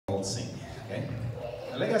I'll sing, okay?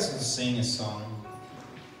 I'd like us to sing a song.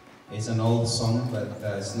 It's an old song, but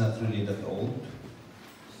it's not really that old.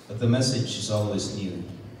 But the message is always new.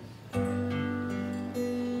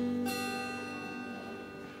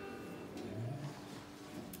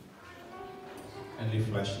 Kindly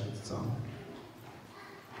flash the song.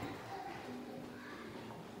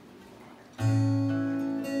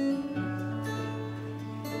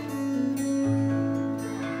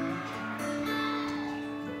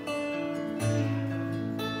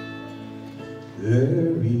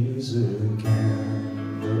 There is a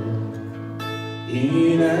candle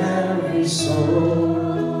in every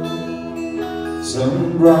soul,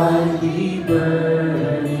 some brightly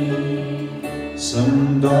burning,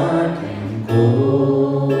 some dark and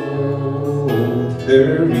cold.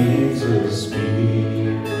 There is a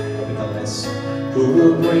spirit, capital S,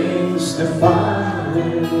 who brings the fire,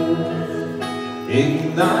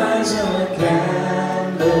 ignites a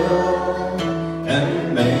candle,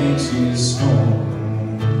 and makes his home.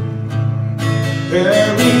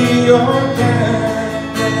 Carry your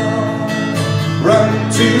candle, run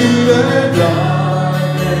to the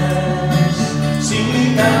darkness,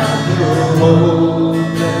 seek out the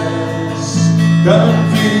hopeless,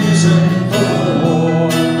 confused and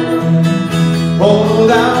torn.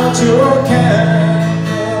 Hold out your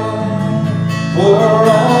candle for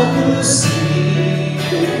all to see.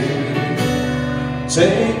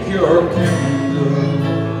 Take your candle,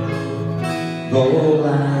 go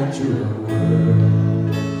light your world.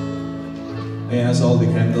 May I ask all the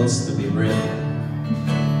candles to be red.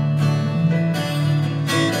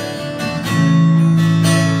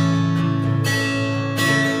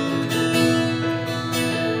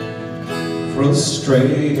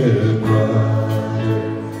 Frustrated brother,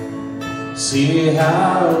 see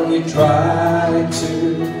how he tried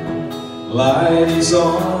to light his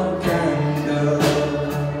own candle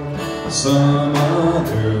some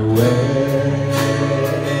other way.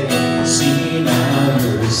 See now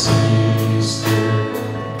your sister,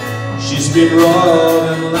 she's been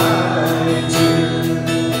robbed and lied to,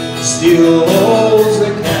 still holds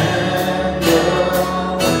the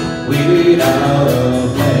candle without a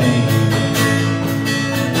flame.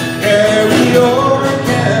 Carry your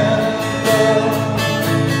candle,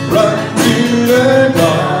 run to the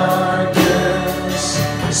darkness,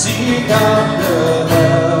 seek out the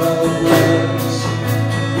helpless,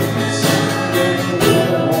 something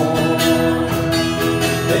warm.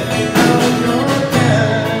 Take out your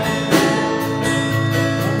candle,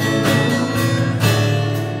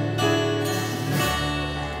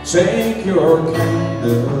 take your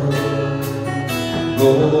candle,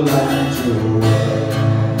 go light your world.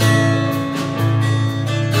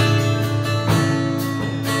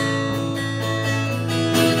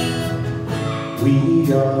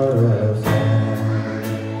 We are a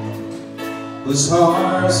family whose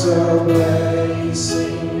hearts are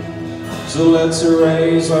blazing, so let's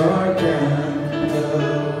raise our candle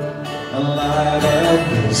and light up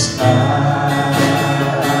the sky.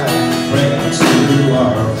 Praise to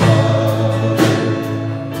our Father,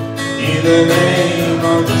 in the name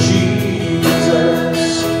of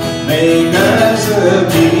Jesus, make us a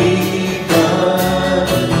beacon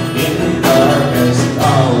in darkest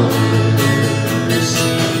hours.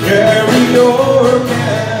 Carry your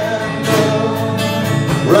candle,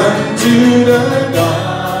 run to the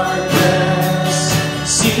darkness,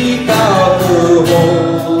 seek out the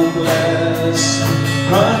hopeless,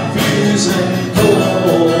 confused and torn.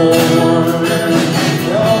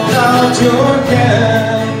 Hold out your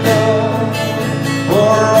candle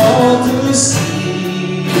for all to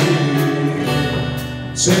see.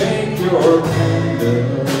 Take your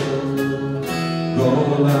candle, go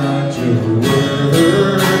light your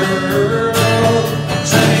world.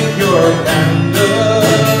 Take your candle,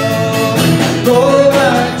 go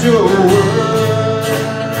light your world.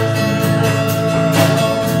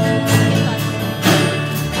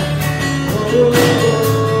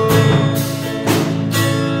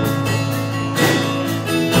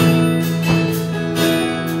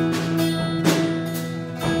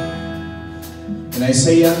 In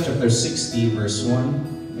Isaiah chapter 60 verse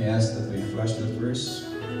 1, may I ask that we flash that verse.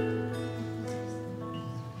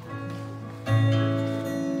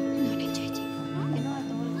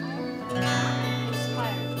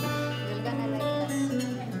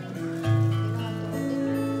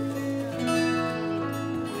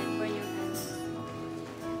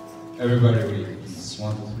 Everybody read. It's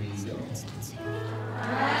 1, 2, 3, go.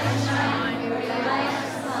 Arise, shine, for your light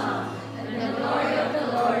has come, and the glory of the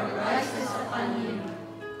Lord rises upon you.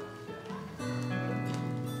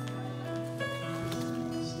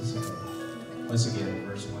 Once again,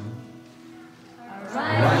 verse 1.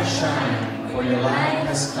 Arise, light shine, for your light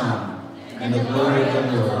has come, and the glory of the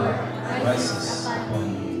Lord rises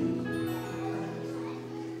upon you.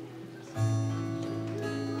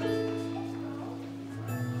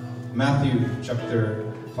 Matthew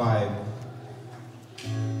chapter 5, I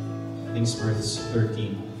think it's verse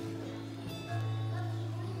 13.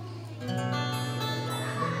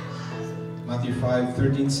 Matthew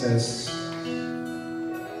 5:13 says,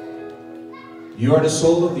 "You are the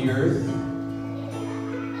salt of the earth,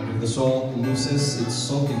 but if the salt loses its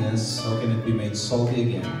saltiness, how can it be made salty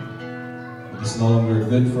again? It is no longer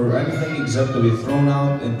good for anything except to be thrown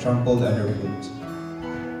out and trampled underfoot.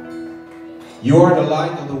 You are the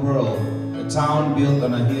light of the world. A town built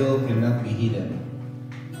on a hill cannot be hidden.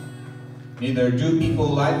 Neither do people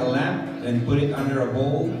light a lamp and put it under a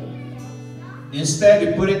bowl. Instead,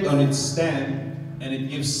 they put it on its stand, and it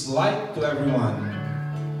gives light to everyone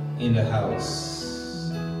in the house.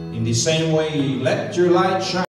 In the same way, let your light shine